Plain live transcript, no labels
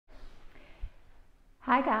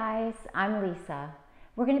Hi guys, I'm Lisa.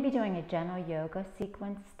 We're going to be doing a gentle yoga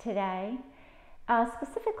sequence today,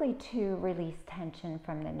 specifically to release tension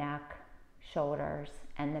from the neck, shoulders,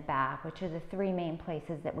 and the back, which are the three main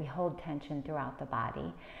places that we hold tension throughout the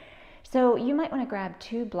body. So you might want to grab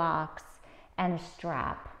 2 blocks and a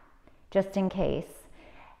strap, just in case.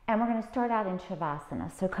 And we're going to start out in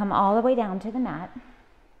Shavasana. So come all the way down to the mat.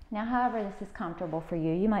 Now, however this is comfortable for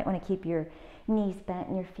you, you might want to keep your knees bent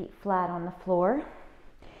and your feet flat on the floor.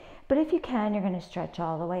 But if you can, you're going to stretch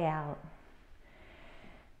all the way out.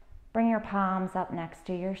 Bring your palms up next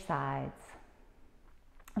to your sides.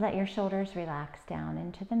 Let your shoulders relax down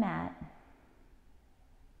into the mat.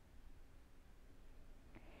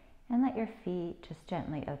 And let your feet just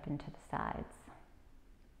gently open to the sides.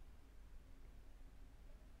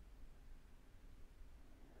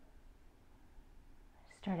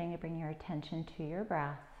 Starting to bring your attention to your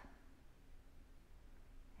breath.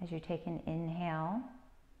 As you take an inhale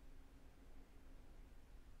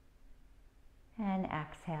and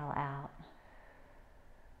exhale out.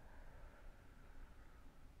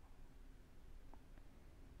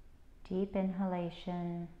 Deep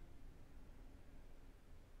inhalation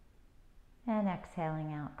and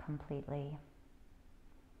exhaling out completely.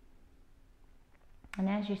 And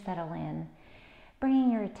as you settle in,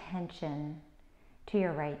 bringing your attention to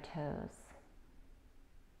your right toes,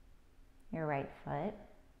 your right foot,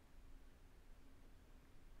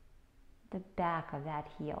 the back of that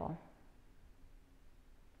heel,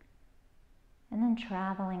 and then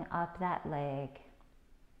traveling up that leg,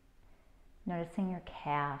 noticing your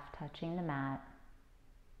calf touching the mat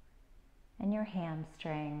and your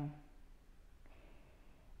hamstring,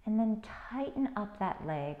 and then tighten up that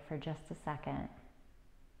leg for just a second,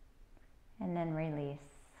 and then release.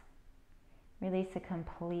 Release it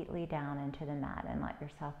completely down into the mat and let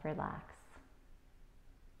yourself relax.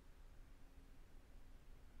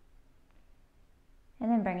 And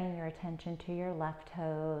then bringing your attention to your left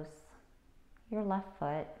toes, your left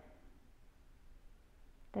foot,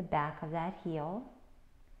 the back of that heel,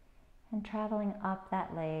 and traveling up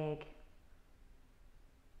that leg,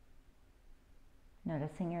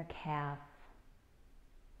 noticing your calf,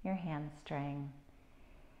 your hamstring,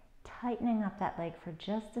 tightening up that leg for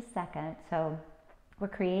just a second. So we're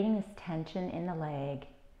creating this tension in the leg,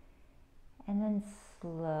 and then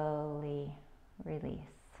slowly release.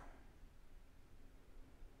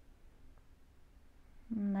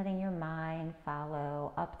 Letting your mind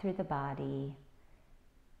follow up through the body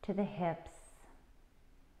to the hips,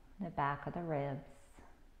 the back of the ribs,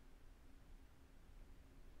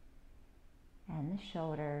 and the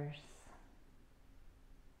shoulders.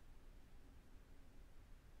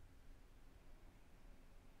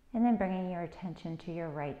 And then bringing your attention to your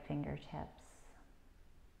right fingertips,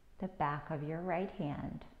 the back of your right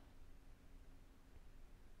hand,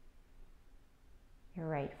 your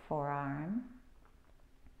right forearm,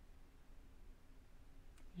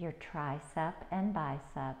 your tricep and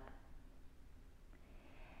bicep.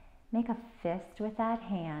 Make a fist with that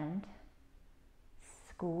hand,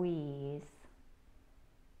 squeeze,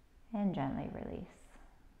 and gently release.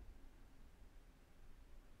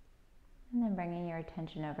 And then bringing your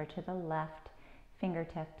attention over to the left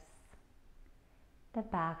fingertips, the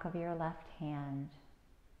back of your left hand,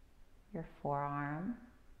 your forearm,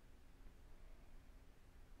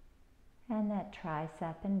 and that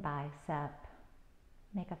tricep and bicep.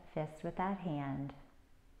 Make a fist with that hand,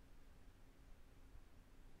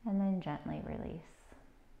 and then gently release.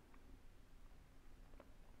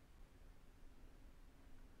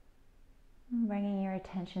 Bringing your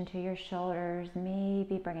attention to your shoulders,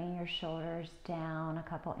 maybe bringing your shoulders down a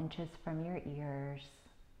couple inches from your ears.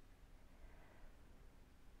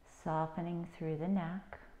 Softening through the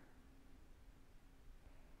neck.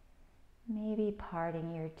 Maybe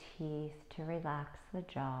parting your teeth to relax the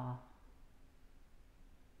jaw.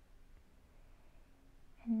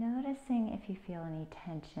 And noticing if you feel any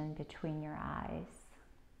tension between your eyes.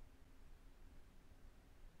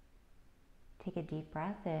 Take a deep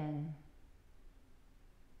breath in.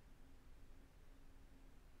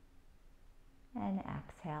 And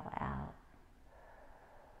exhale out.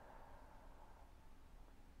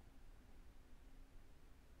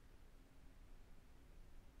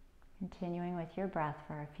 Continuing with your breath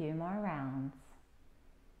for a few more rounds.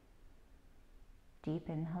 Deep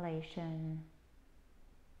inhalation.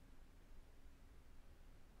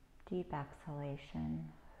 Deep exhalation.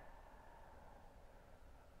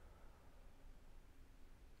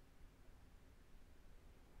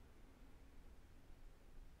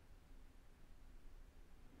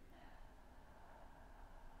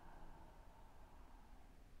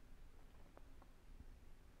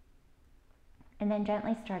 And then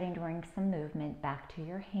gently starting to bring some movement back to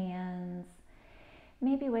your hands,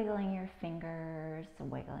 maybe wiggling your fingers,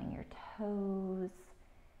 wiggling your toes,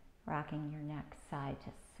 rocking your neck side to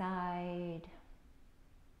side.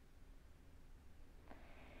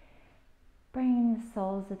 Bringing the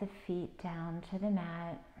soles of the feet down to the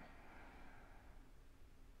mat.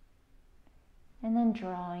 And then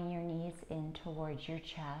drawing your knees in towards your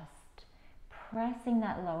chest, pressing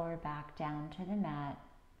that lower back down to the mat,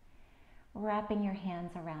 wrapping your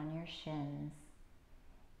hands around your shins,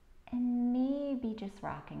 and maybe just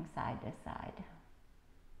rocking side to side.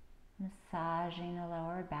 Massaging the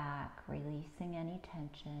lower back, releasing any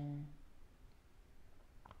tension.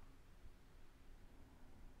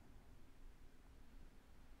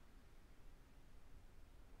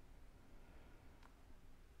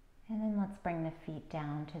 And then let's bring the feet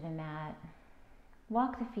down to the mat.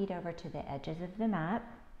 Walk the feet over to the edges of the mat.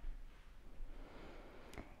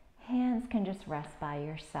 Hands can just rest by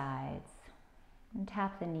your sides. And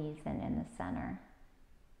tap the knees in the center.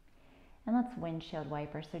 And let's windshield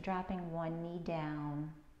wiper. So dropping one knee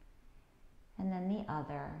down and then the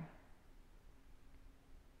other.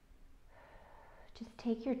 Just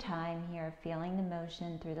take your time here, feeling the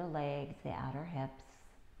motion through the legs, the outer hips.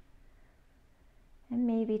 And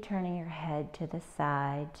maybe turning your head to the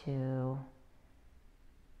side to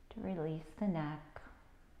release the neck.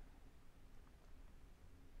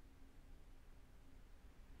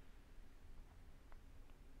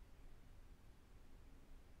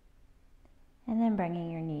 And then bringing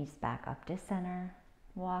your knees back up to center,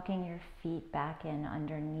 walking your feet back in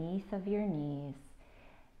underneath of your knees,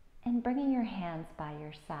 and bringing your hands by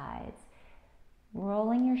your sides,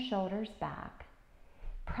 rolling your shoulders back.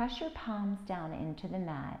 Press your palms down into the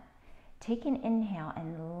mat. Take an inhale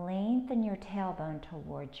and lengthen your tailbone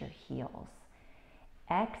towards your heels.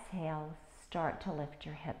 Exhale, start to lift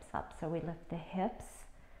your hips up. So we lift the hips,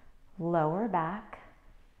 lower back,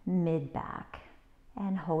 mid back,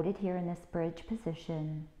 and hold it here in this bridge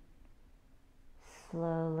position.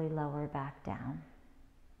 Slowly lower back down.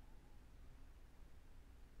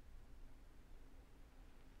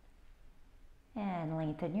 And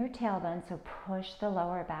lengthen your tailbone, so push the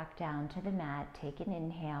lower back down to the mat. Take an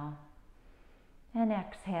inhale and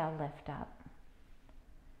exhale, lift up.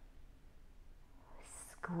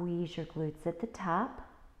 Squeeze your glutes at the top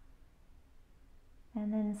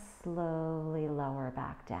and then slowly lower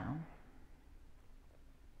back down.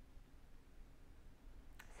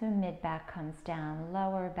 So mid back comes down,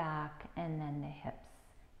 lower back, and then the hips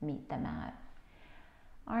meet the mat.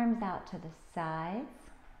 Arms out to the sides.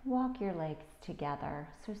 Walk your legs together.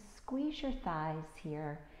 So squeeze your thighs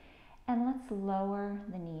here. And let's lower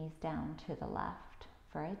the knees down to the left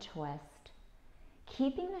for a twist.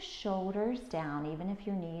 Keeping the shoulders down, even if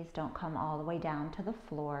your knees don't come all the way down to the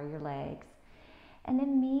floor, your legs. And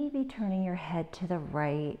then maybe turning your head to the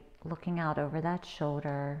right, looking out over that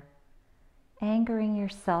shoulder. Anchoring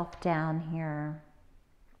yourself down here.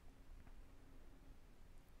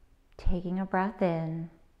 Taking a breath in.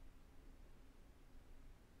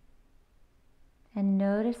 And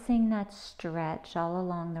noticing that stretch all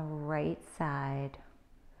along the right side.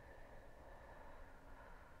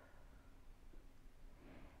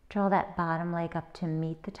 Draw that bottom leg up to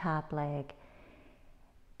meet the top leg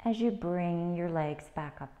as you bring your legs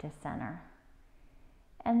back up to center.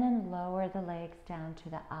 And then lower the legs down to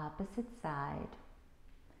the opposite side,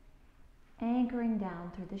 anchoring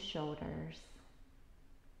down through the shoulders,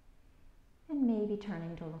 and maybe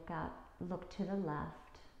turning to look to the left.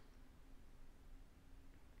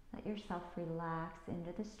 Let yourself relax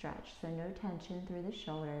into the stretch, so no tension through the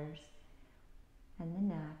shoulders and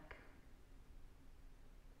the neck.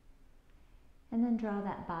 And then draw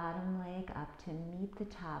that bottom leg up to meet the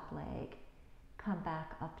top leg. Come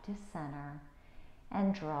back up to center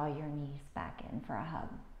and draw your knees back in for a hug.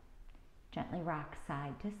 Gently rock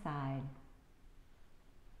side to side.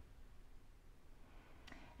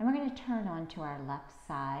 And we're going to turn on to our left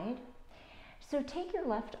side. So take your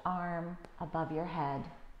left arm above your head.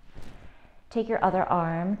 Take your other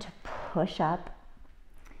arm to push up,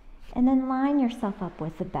 and then line yourself up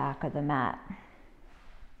with the back of the mat.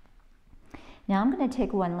 Now I'm going to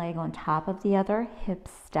take one leg on top of the other,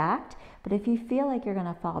 hips stacked, but if you feel like you're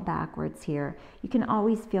going to fall backwards here, you can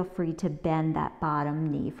always feel free to bend that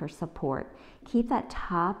bottom knee for support. Keep that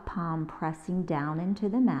top palm pressing down into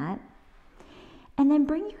the mat, and then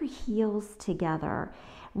bring your heels together.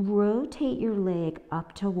 Rotate your leg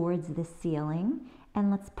up towards the ceiling, and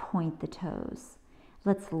let's point the toes.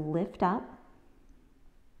 Let's lift up.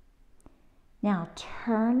 Now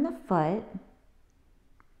turn the foot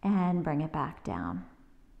and bring it back down.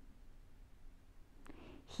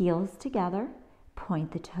 Heels together,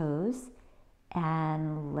 Point the toes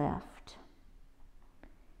and lift.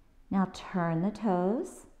 Now turn the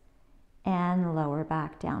toes and lower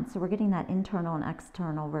back down. So we're getting that internal and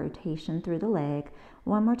external rotation through the leg.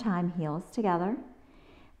 One more time, heels together.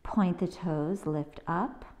 Point the toes, lift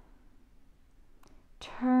up.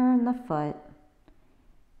 Turn the foot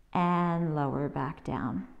and lower back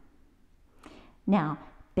down. Now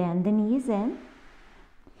bend the knees in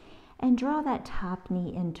and draw that top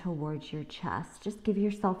knee in towards your chest. Just give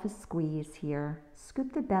yourself a squeeze here.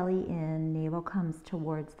 Scoop the belly in, navel comes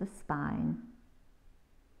towards the spine.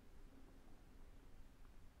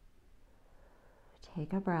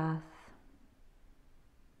 Take a breath.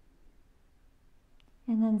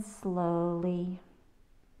 And then slowly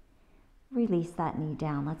release that knee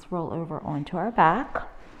down. Let's roll over onto our back.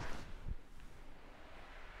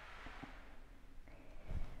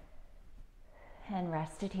 And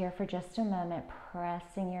rest it here for just a moment,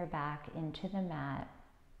 pressing your back into the mat.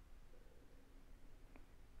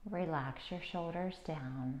 Relax your shoulders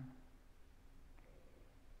down.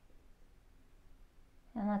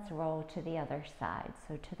 And let's roll to the other side.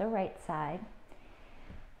 So to the right side,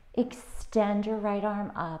 extend your right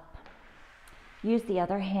arm up. Use the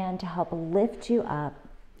other hand to help lift you up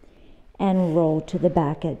and roll to the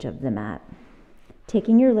back edge of the mat.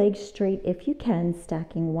 Taking your legs straight if you can,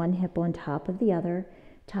 stacking one hip on top of the other.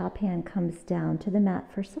 Top hand comes down to the mat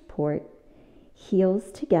for support. Heels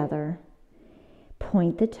together.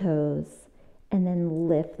 Point the toes and then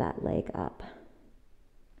lift that leg up.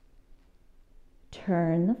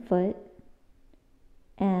 Turn the foot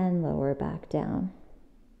and lower back down.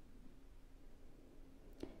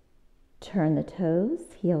 Turn the toes,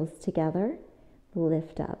 heels together,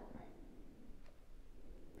 lift up.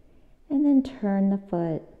 And then turn the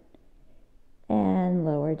foot and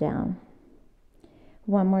lower down.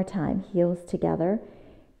 One more time, heels together,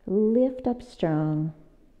 lift up strong.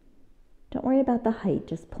 Don't worry about the height,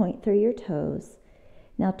 just point through your toes.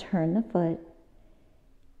 Now turn the foot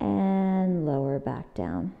and lower back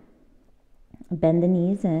down. Bend the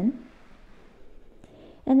knees in.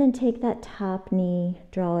 And then take that top knee,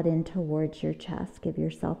 draw it in towards your chest. Give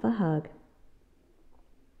yourself a hug.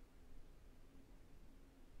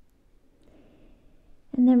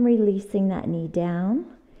 And then releasing that knee down,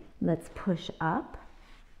 let's push up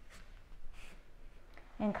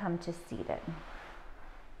and come to seated.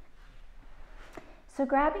 So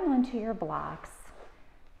grabbing onto your blocks,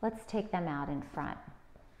 let's take them out in front.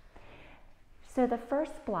 So the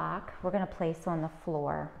first block we're going to place on the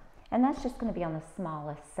floor, and that's just going to be on the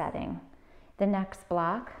smallest setting. The next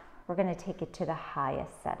block, we're going to take it to the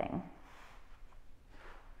highest setting.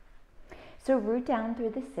 So root down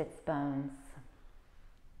through the sits bones.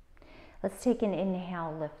 Let's take an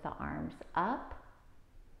inhale, lift the arms up,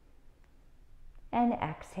 and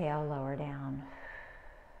exhale, lower down.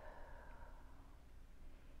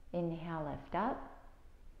 Inhale, lift up,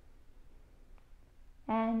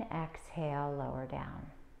 and exhale, lower down.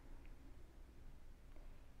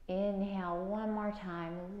 Inhale one more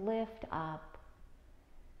time, lift up,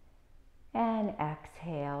 and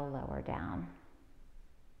exhale, lower down.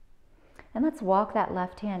 And let's walk that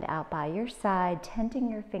left hand out by your side, tenting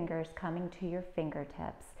your fingers, coming to your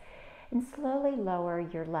fingertips, and slowly lower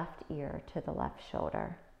your left ear to the left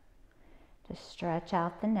shoulder. Just stretch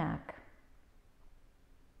out the neck.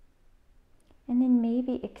 And then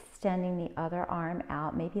maybe extending the other arm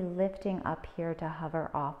out, maybe lifting up here to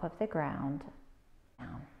hover off of the ground.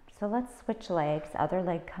 So let's switch legs. Other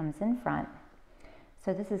leg comes in front.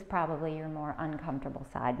 So this is probably your more uncomfortable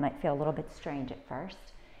side. Might feel a little bit strange at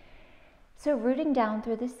first. So rooting down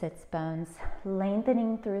through the sits bones,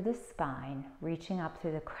 lengthening through the spine, reaching up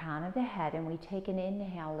through the crown of the head, and we take an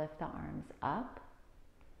inhale, lift the arms up,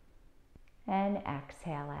 and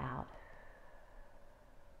exhale out.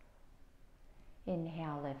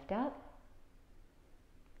 Inhale, lift up,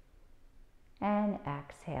 and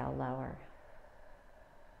exhale, lower.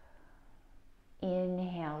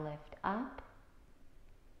 Inhale, lift up,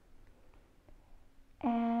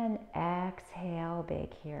 and exhale,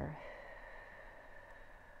 big here.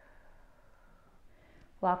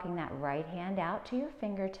 Walking that right hand out to your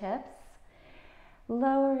fingertips,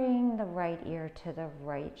 lowering the right ear to the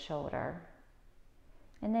right shoulder,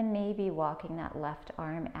 and then maybe walking that left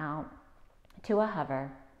arm out to a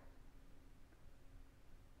hover.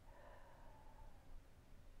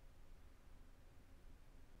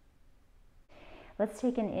 Let's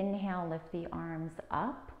take an inhale, lift the arms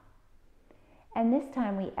up, and this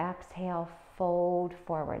time we exhale, fold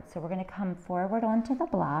forward. So we're going to come forward onto the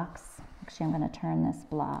blocks. Actually, I'm going to turn this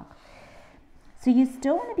block. So you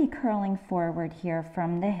still want to be curling forward here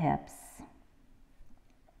from the hips.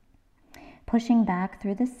 pushing back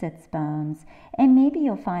through the sits bones. And maybe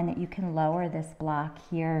you'll find that you can lower this block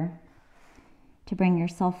here to bring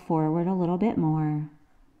yourself forward a little bit more.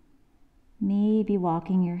 Maybe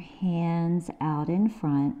walking your hands out in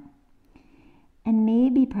front and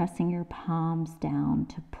maybe pressing your palms down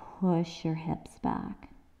to push your hips back.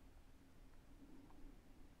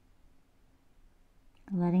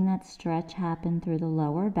 Letting that stretch happen through the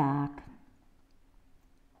lower back.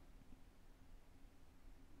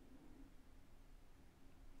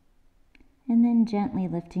 And then gently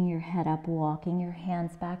lifting your head up, walking your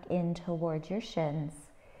hands back in towards your shins.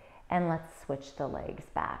 And let's switch the legs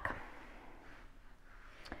back.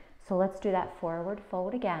 So let's do that forward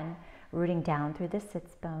fold again, rooting down through the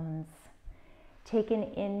sits bones. Take an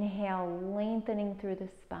inhale, lengthening through the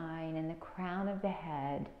spine and the crown of the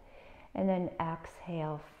head. And then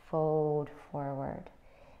exhale, fold forward.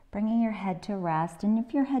 Bringing your head to rest. And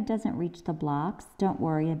if your head doesn't reach the blocks, don't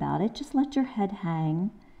worry about it. Just let your head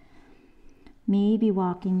hang. Maybe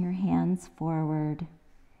walking your hands forward,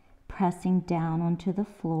 pressing down onto the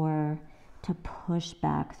floor to push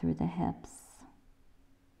back through the hips.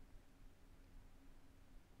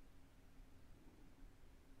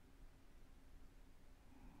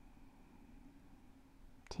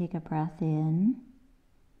 Take a breath in.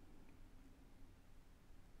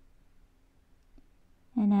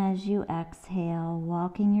 And as you exhale,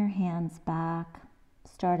 walking your hands back,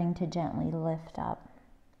 starting to gently lift up.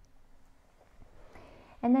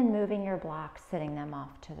 And then moving your blocks, sitting them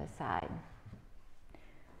off to the side.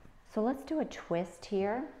 So let's do a twist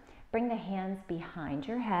here. Bring the hands behind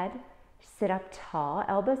your head. Sit up tall,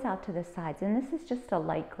 elbows out to the sides. And this is just a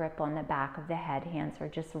light grip on the back of the head. Hands are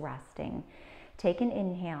just resting. Take an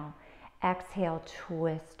inhale. Exhale,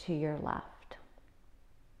 twist to your left.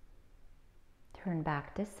 Turn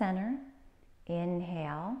back to center.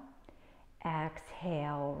 Inhale.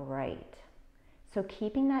 Exhale, right. So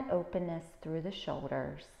keeping that openness through the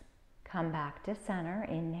shoulders. Come back to center.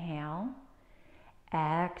 Inhale.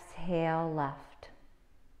 Exhale, left.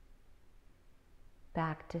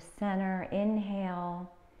 Back to center.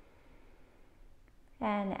 Inhale.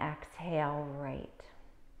 And exhale, right.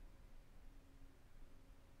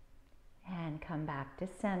 And come back to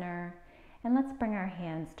center. And let's bring our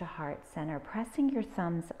hands to heart center, pressing your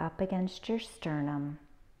thumbs up against your sternum.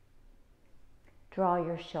 Draw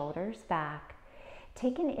your shoulders back.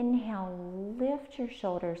 Take an inhale, lift your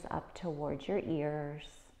shoulders up towards your ears.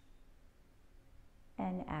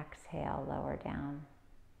 And exhale, lower down.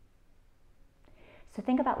 So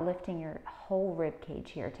think about lifting your whole rib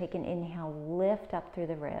cage here. Take an inhale, lift up through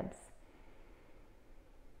the ribs.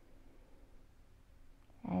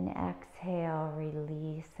 And exhale,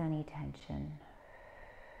 release any tension.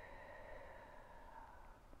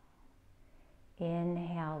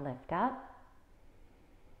 Inhale, lift up.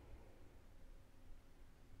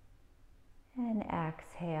 And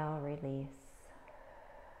exhale, release.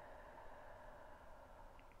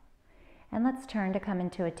 And let's turn to come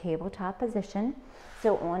into a tabletop position.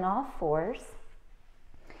 So on all fours,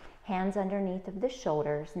 hands underneath of the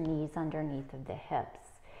shoulders, knees underneath of the hips.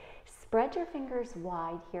 Spread your fingers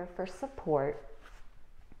wide here for support.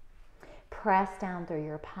 Press down through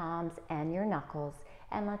your palms and your knuckles.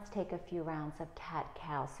 And let's take a few rounds of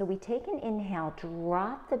cat-cow. So we take an inhale,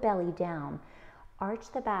 drop the belly down,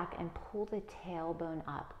 arch the back and pull the tailbone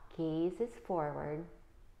up. Gaze is forward.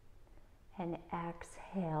 And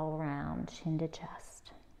exhale, round, chin to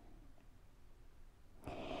chest.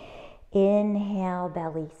 Inhale,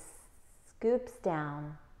 belly scoops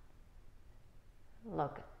down.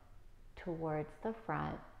 Look towards the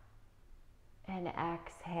front. And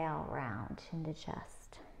exhale, round, chin to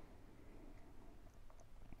chest.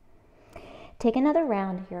 Take another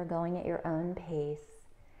round here, going at your own pace.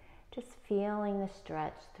 Just feeling the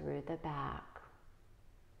stretch through the back.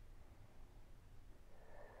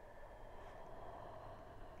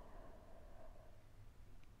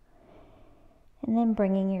 And then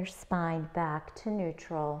bringing your spine back to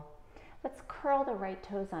neutral. Let's curl the right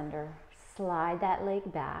toes under. Slide that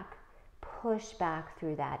leg back. Push back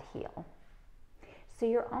through that heel. So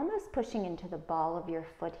you're almost pushing into the ball of your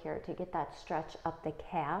foot here to get that stretch up the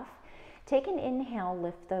calf. Take an inhale,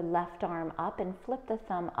 lift the left arm up and flip the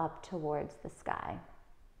thumb up towards the sky.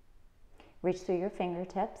 Reach through your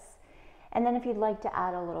fingertips. And then if you'd like to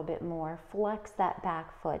add a little bit more, flex that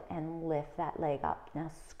back foot and lift that leg up.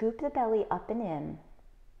 Now scoop the belly up and in.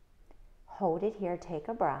 Hold it here, take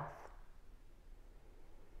a breath.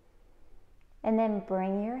 And then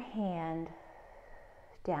bring your hand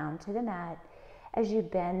down to the mat. As you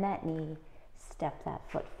bend that knee, step that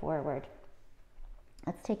foot forward.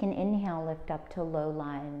 Let's take an inhale, lift up to low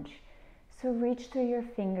lunge. So reach through your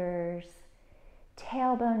fingers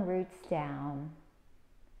tailbone roots down.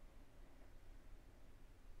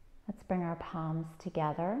 Let's bring our palms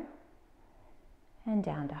together and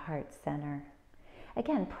down to heart center.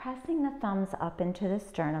 Again, pressing the thumbs up into the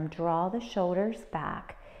sternum, draw the shoulders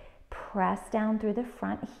back, press down through the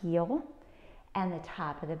front heel and the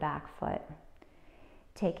top of the back foot.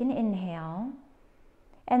 Take an inhale,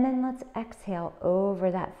 and then let's exhale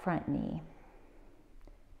over that front knee.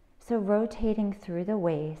 So rotating through the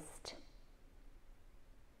waist.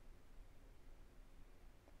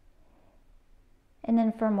 And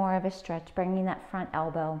then for more of a stretch, bringing that front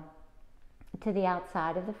elbow to the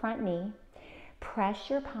outside of the front knee. Press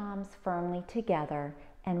your palms firmly together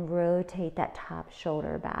and rotate that top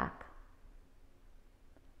shoulder back.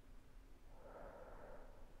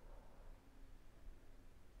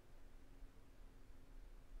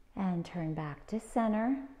 And turn back to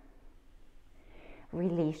center.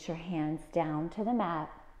 Release your hands down to the mat.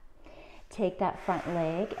 Take that front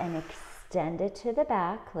leg and extend it to the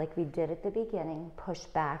back like we did at the beginning. Push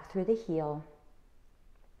back through the heel.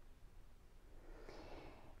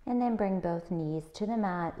 And then bring both knees to the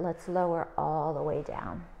mat. Let's lower all the way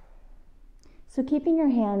down. So keeping your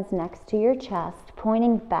hands next to your chest,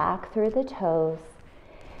 pointing back through the toes.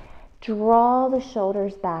 Draw the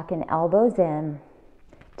shoulders back and elbows in.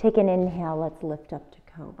 Take an inhale, let's lift up to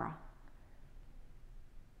cobra.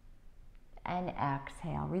 And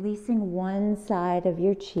exhale, releasing one side of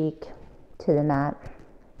your cheek to the mat.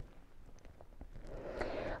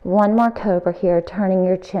 One more cobra here, turning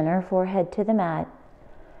your chin or forehead to the mat.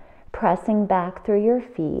 Pressing back through your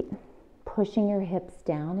feet, pushing your hips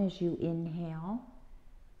down as you inhale,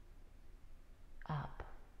 up.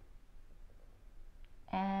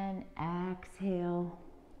 And exhale,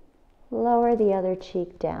 lower the other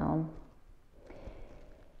cheek down.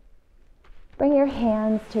 Bring your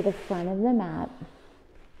hands to the front of the mat,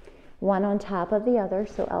 one on top of the other,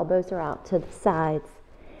 so elbows are out to the sides.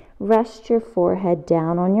 Rest your forehead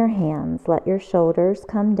down on your hands, let your shoulders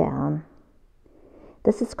come down.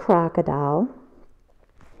 This is crocodile.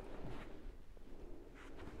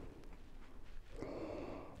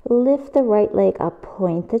 Lift the right leg up,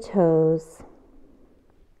 point the toes,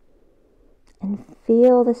 and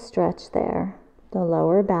feel the stretch there. The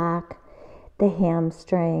lower back, the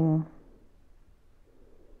hamstring,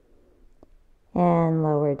 and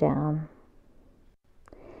lower down.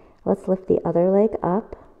 Let's lift the other leg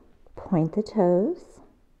up, point the toes,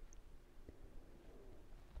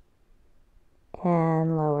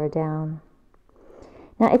 and lower down.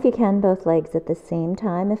 Now if you can, both legs at the same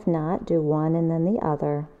time. If not, do one and then the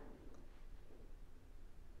other.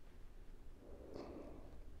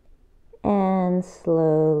 And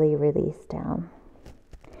slowly release down.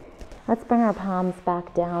 Let's bring our palms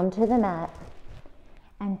back down to the mat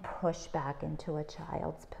and push back into a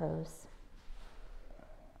child's pose.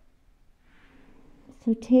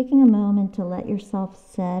 So taking a moment to let yourself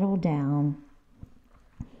settle down.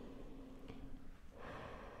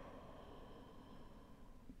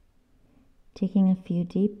 Taking a few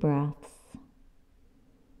deep breaths.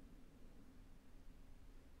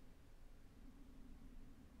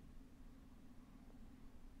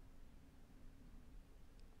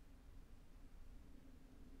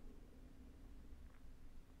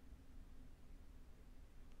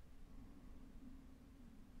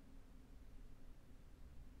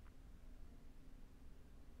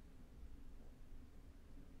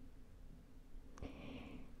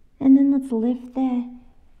 And then let's lift the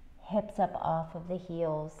hips up off of the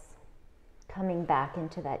heels, coming back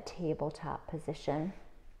into that tabletop position.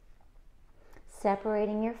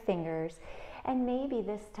 Separating your fingers, and maybe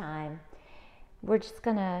this time we're just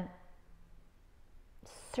gonna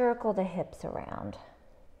circle the hips around.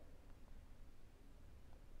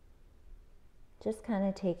 Just kind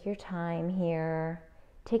of take your time here,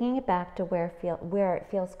 taking it back to where it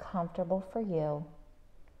feels comfortable for you.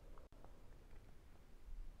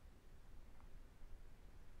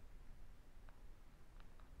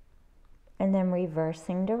 And then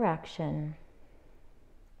reversing direction.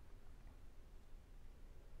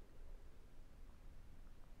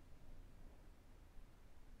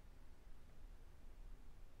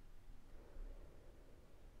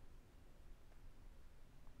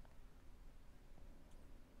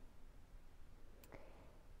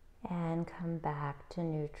 And come back to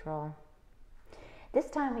neutral. This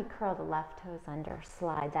time we curl the left toes under,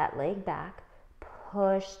 slide that leg back,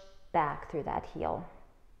 push back through that heel.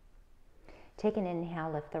 Take an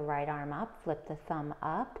inhale, lift the right arm up, flip the thumb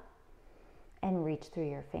up, and reach through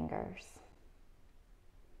your fingers.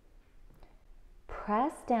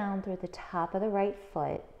 Press down through the top of the right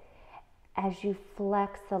foot as you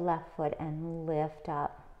flex the left foot and lift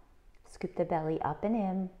up. Scoop the belly up and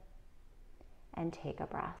in, and take a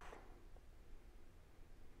breath.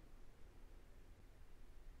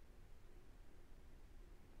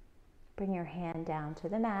 Bring your hand down to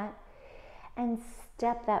the mat and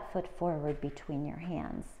step that foot forward between your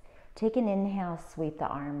hands. Take an inhale, sweep the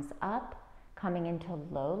arms up, coming into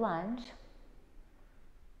low lunge.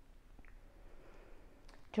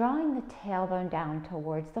 Drawing the tailbone down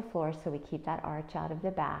towards the floor so we keep that arch out of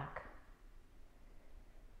the back.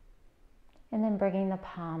 And then bringing the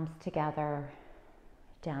palms together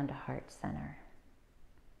down to heart center.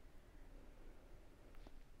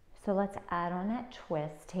 So let's add on that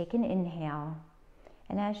twist. Take an inhale,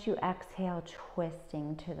 and as you exhale,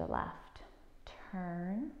 twisting to the left.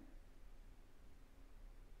 Turn.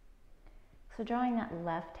 So drawing that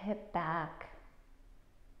left hip back.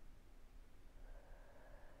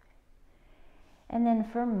 And then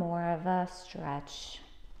for more of a stretch,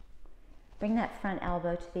 bring that front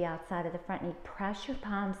elbow to the outside of the front knee. Press your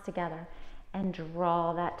palms together and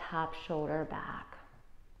draw that top shoulder back.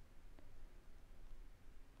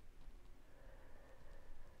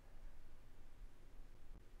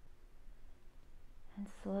 And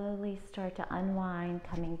slowly start to unwind,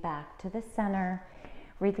 coming back to the center.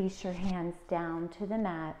 Release your hands down to the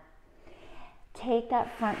mat. Take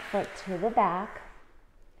that front foot to the back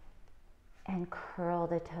and curl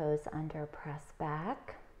the toes under, press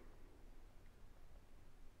back.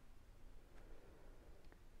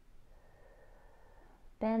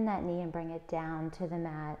 Bend that knee and bring it down to the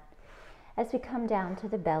mat. As we come down to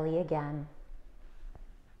the belly again,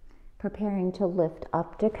 preparing to lift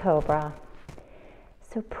up to cobra.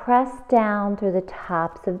 So press down through the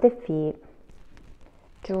tops of the feet.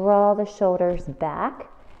 Draw the shoulders back.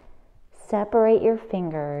 Separate your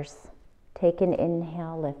fingers. Take an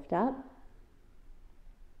inhale, lift up.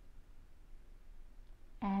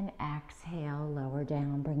 And exhale, lower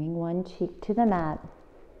down, bringing one cheek to the mat.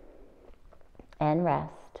 And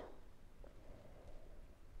rest.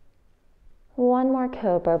 One more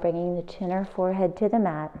cobra, bringing the chin or forehead to the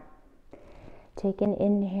mat. Take an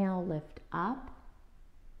inhale, lift up.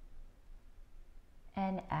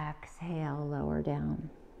 And exhale, lower down.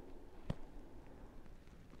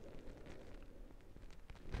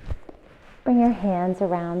 Bring your hands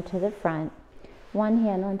around to the front, one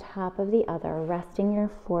hand on top of the other, resting your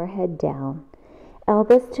forehead down,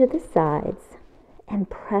 elbows to the sides, and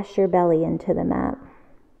press your belly into the mat.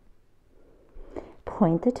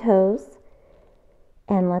 Point the toes,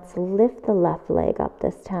 and let's lift the left leg up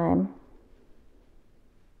this time.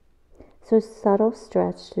 So subtle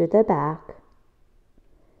stretch through the back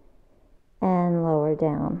and lower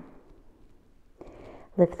down.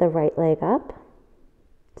 Lift the right leg up,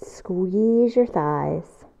 squeeze your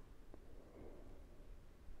thighs,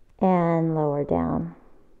 and lower down.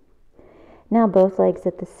 Now both legs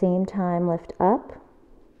at the same time lift up.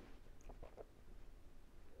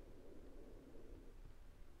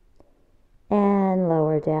 And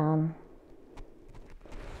lower down.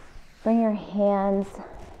 Bring your hands,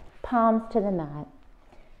 palms to the mat.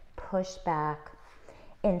 Push back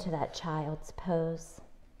into that child's pose.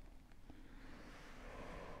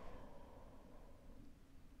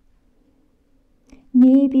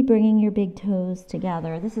 Maybe bringing your big toes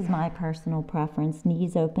together. This is my personal preference,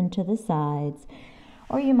 knees open to the sides.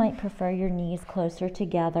 Or you might prefer your knees closer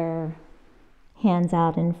together, hands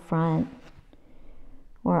out in front,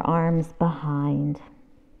 or arms behind.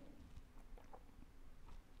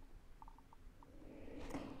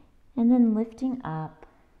 And then lifting up,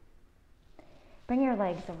 bring your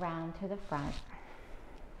legs around to the front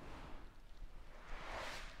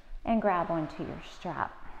and grab onto your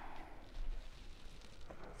strap.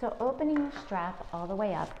 So opening the strap all the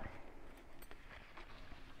way up.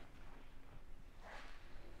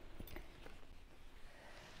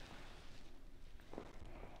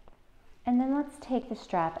 And then let's take the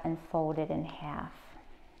strap and fold it in half.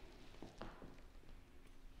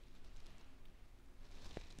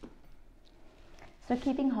 So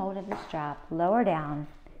keeping hold of the strap, lower down.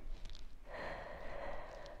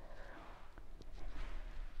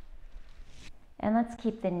 And let's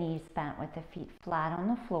keep the knees bent with the feet flat on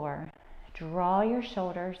the floor. Draw your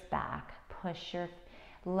shoulders back, push your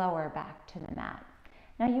lower back to the mat.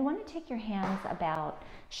 Now you want to take your hands about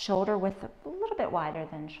shoulder width, a little bit wider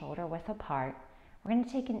than shoulder width apart. We're going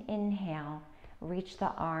to take an inhale, reach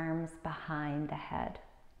the arms behind the head.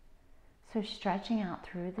 So stretching out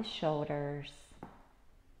through the shoulders.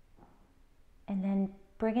 And then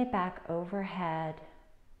bring it back overhead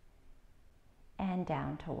and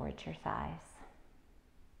down towards your thighs.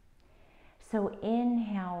 So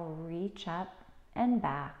inhale, reach up and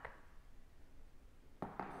back.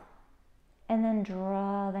 And then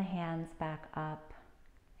draw the hands back up.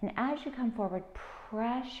 And as you come forward,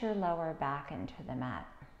 press your lower back into the mat.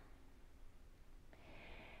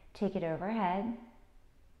 Take it overhead.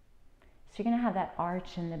 So you're going to have that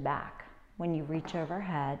arch in the back when you reach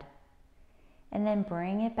overhead. And then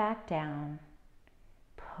bring it back down.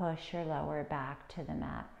 Push your lower back to the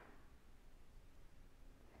mat.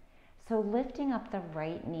 So lifting up the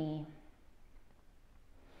right knee.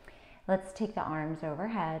 Let's take the arms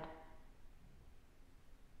overhead.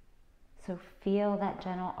 So feel that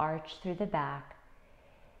gentle arch through the back.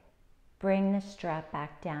 Bring the strap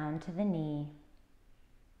back down to the knee.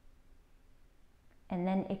 And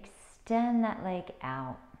then extend that leg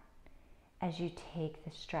out as you take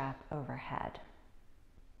the strap overhead.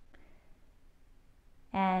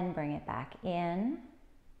 And bring it back in.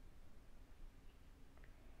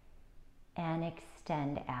 And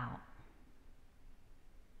extend out.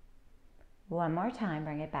 One more time,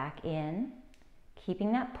 bring it back in,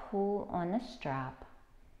 keeping that pull on the strap,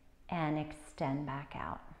 and extend back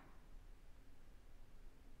out.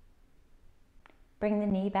 Bring the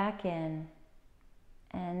knee back in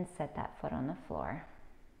and set that foot on the floor.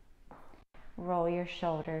 Roll your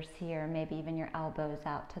shoulders here, maybe even your elbows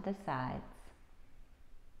out to the sides.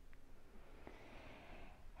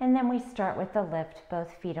 And then we start with the lift,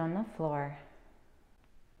 both feet on the floor.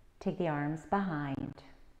 Take the arms behind.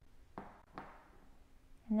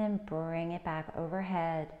 And then bring it back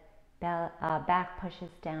overhead. Back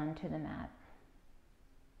pushes down to the mat.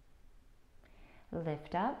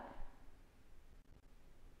 Lift up.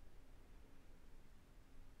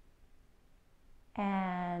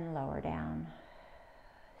 And lower down.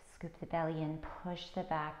 Scoop the belly in, push the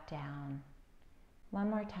back down. One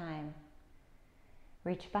more time.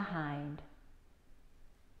 Reach behind.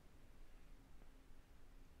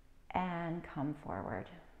 And come forward.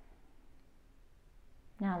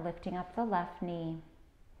 Now lifting up the left knee.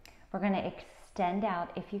 We're going to extend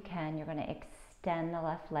out if you can. You're going to extend the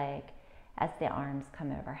left leg as the arms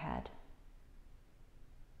come overhead.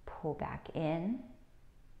 Pull back in.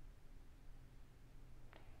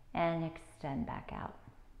 And extend back out.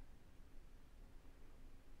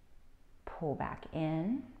 Pull back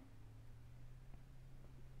in.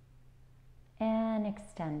 And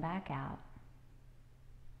extend back out.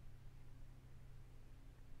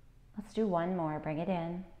 Let's do one more. Bring it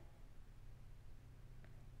in.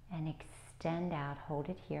 And extend out. Hold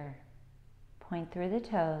it here. Point through the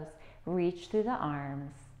toes. Reach through the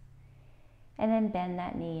arms. And then bend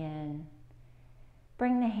that knee in.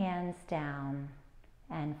 Bring the hands down.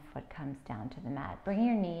 And foot comes down to the mat. Bring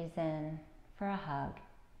your knees in for a hug.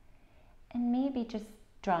 And maybe just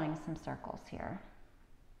drawing some circles here.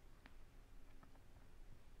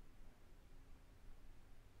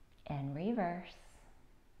 And reverse.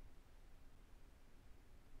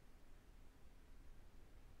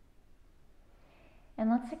 And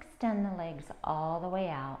let's extend the legs all the way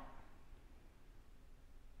out.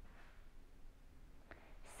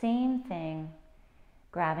 Same thing,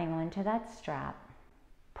 grabbing onto that strap.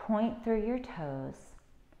 Point through your toes,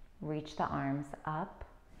 reach the arms up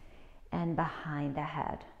and behind the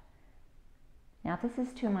head. Now if this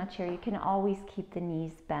is too much here, you can always keep the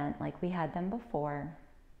knees bent like we had them before.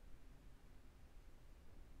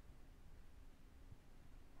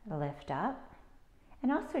 Lift up.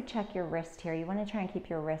 And also check your wrist here. You want to try and keep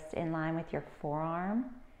your wrist in line with your forearm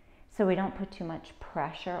so we don't put too much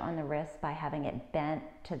pressure on the wrist by having it bent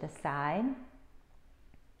to the side.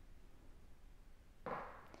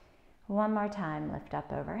 One more time, lift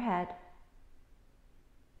up overhead.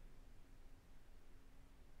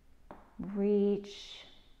 Reach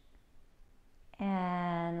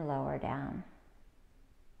and lower down.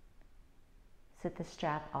 Sit the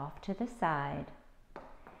strap off to the side.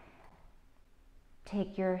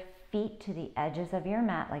 Take your feet to the edges of your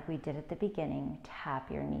mat like we did at the beginning. Tap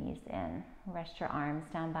your knees in. Rest your arms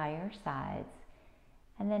down by your sides.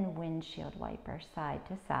 And then windshield wiper side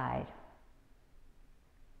to side.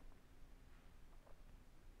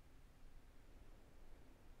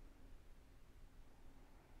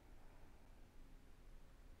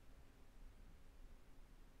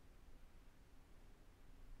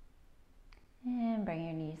 And bring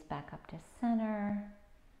your knees back up to center.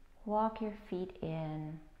 Walk your feet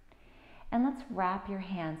in. And let's wrap your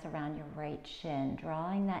hands around your right shin,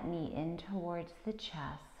 drawing that knee in towards the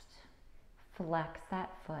chest. Flex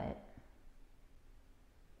that foot.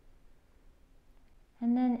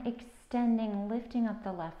 And then extending, lifting up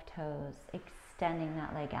the left toes, extending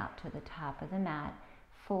that leg out to the top of the mat,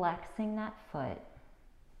 flexing that foot.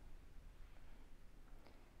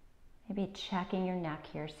 Maybe checking your neck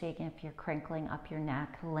here, seeing if you're crinkling up your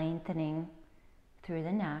neck, lengthening through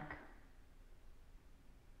the neck.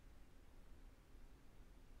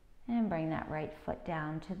 And bring that right foot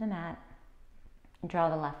down to the mat. Draw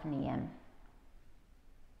the left knee in.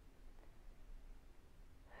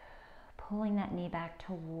 Pulling that knee back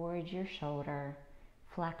towards your shoulder,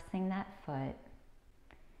 flexing that foot,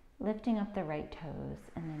 lifting up the right toes,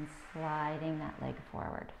 and then sliding that leg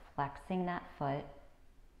forward, flexing that foot.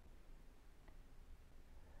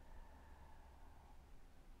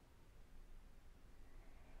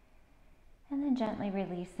 And then gently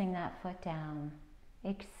releasing that foot down,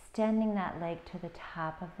 extending that leg to the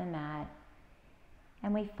top of the mat,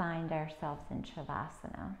 and we find ourselves in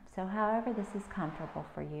Shavasana. So however this is comfortable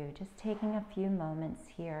for you, just taking a few moments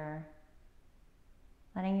here,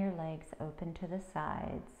 letting your legs open to the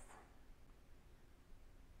sides,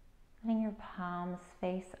 letting your palms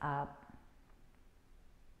face up,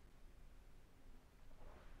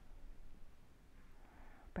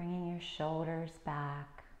 bringing your shoulders back,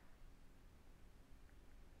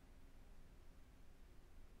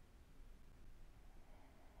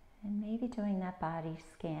 and maybe doing that body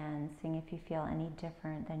scan, seeing if you feel any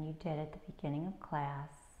different than you did at the beginning of class.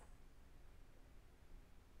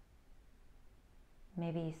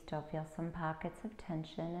 Maybe you still feel some pockets of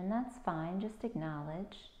tension, and that's fine, just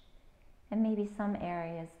acknowledge. And maybe some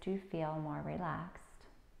areas do feel more relaxed.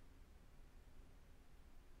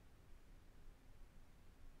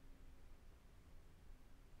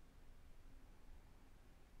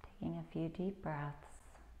 Taking a few deep breaths.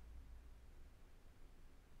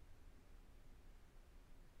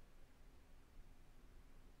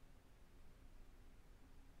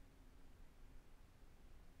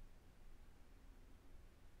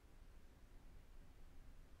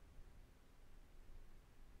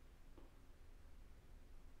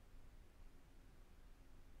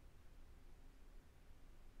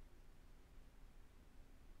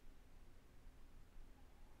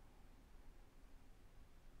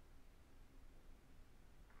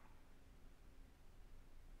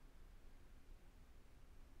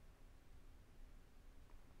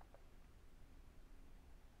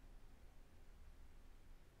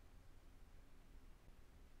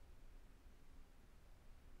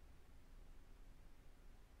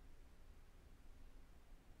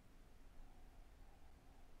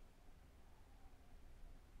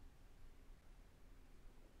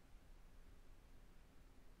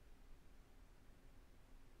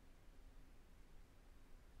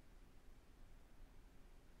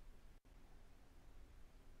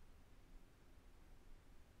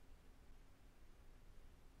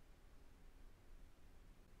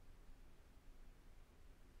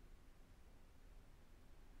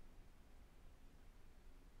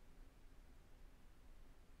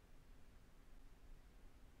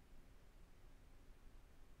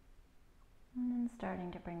 And then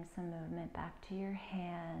starting to bring some movement back to your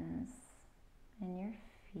hands and your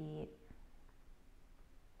feet.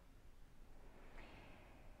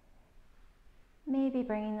 Maybe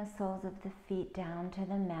bringing the soles of the feet down to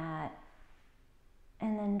the mat,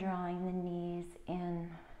 and then drawing the knees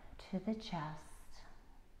in to the chest.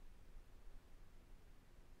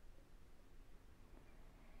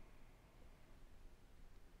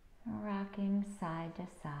 Rocking side to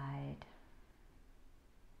side.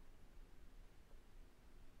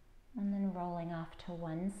 And then rolling off to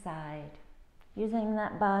one side, using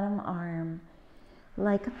that bottom arm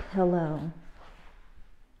like a pillow.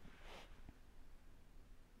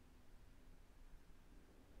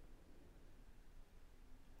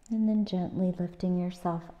 And then gently lifting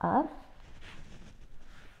yourself up,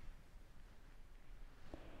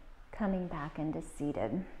 coming back into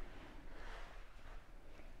seated.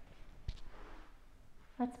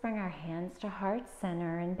 Let's bring our hands to heart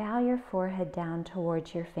center and bow your forehead down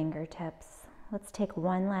towards your fingertips. Let's take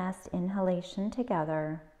one last inhalation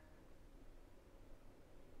together.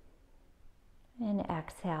 And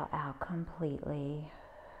exhale out completely.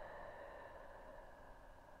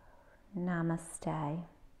 Namaste. I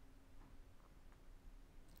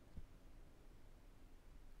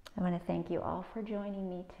want to thank you all for joining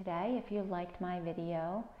me today. If you liked my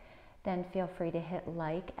video, then feel free to hit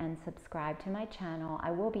like and subscribe to my channel. I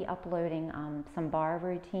will be uploading some bar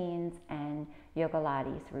routines and yoga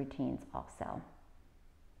Pilates routines also.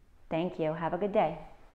 Thank you. Have a good day.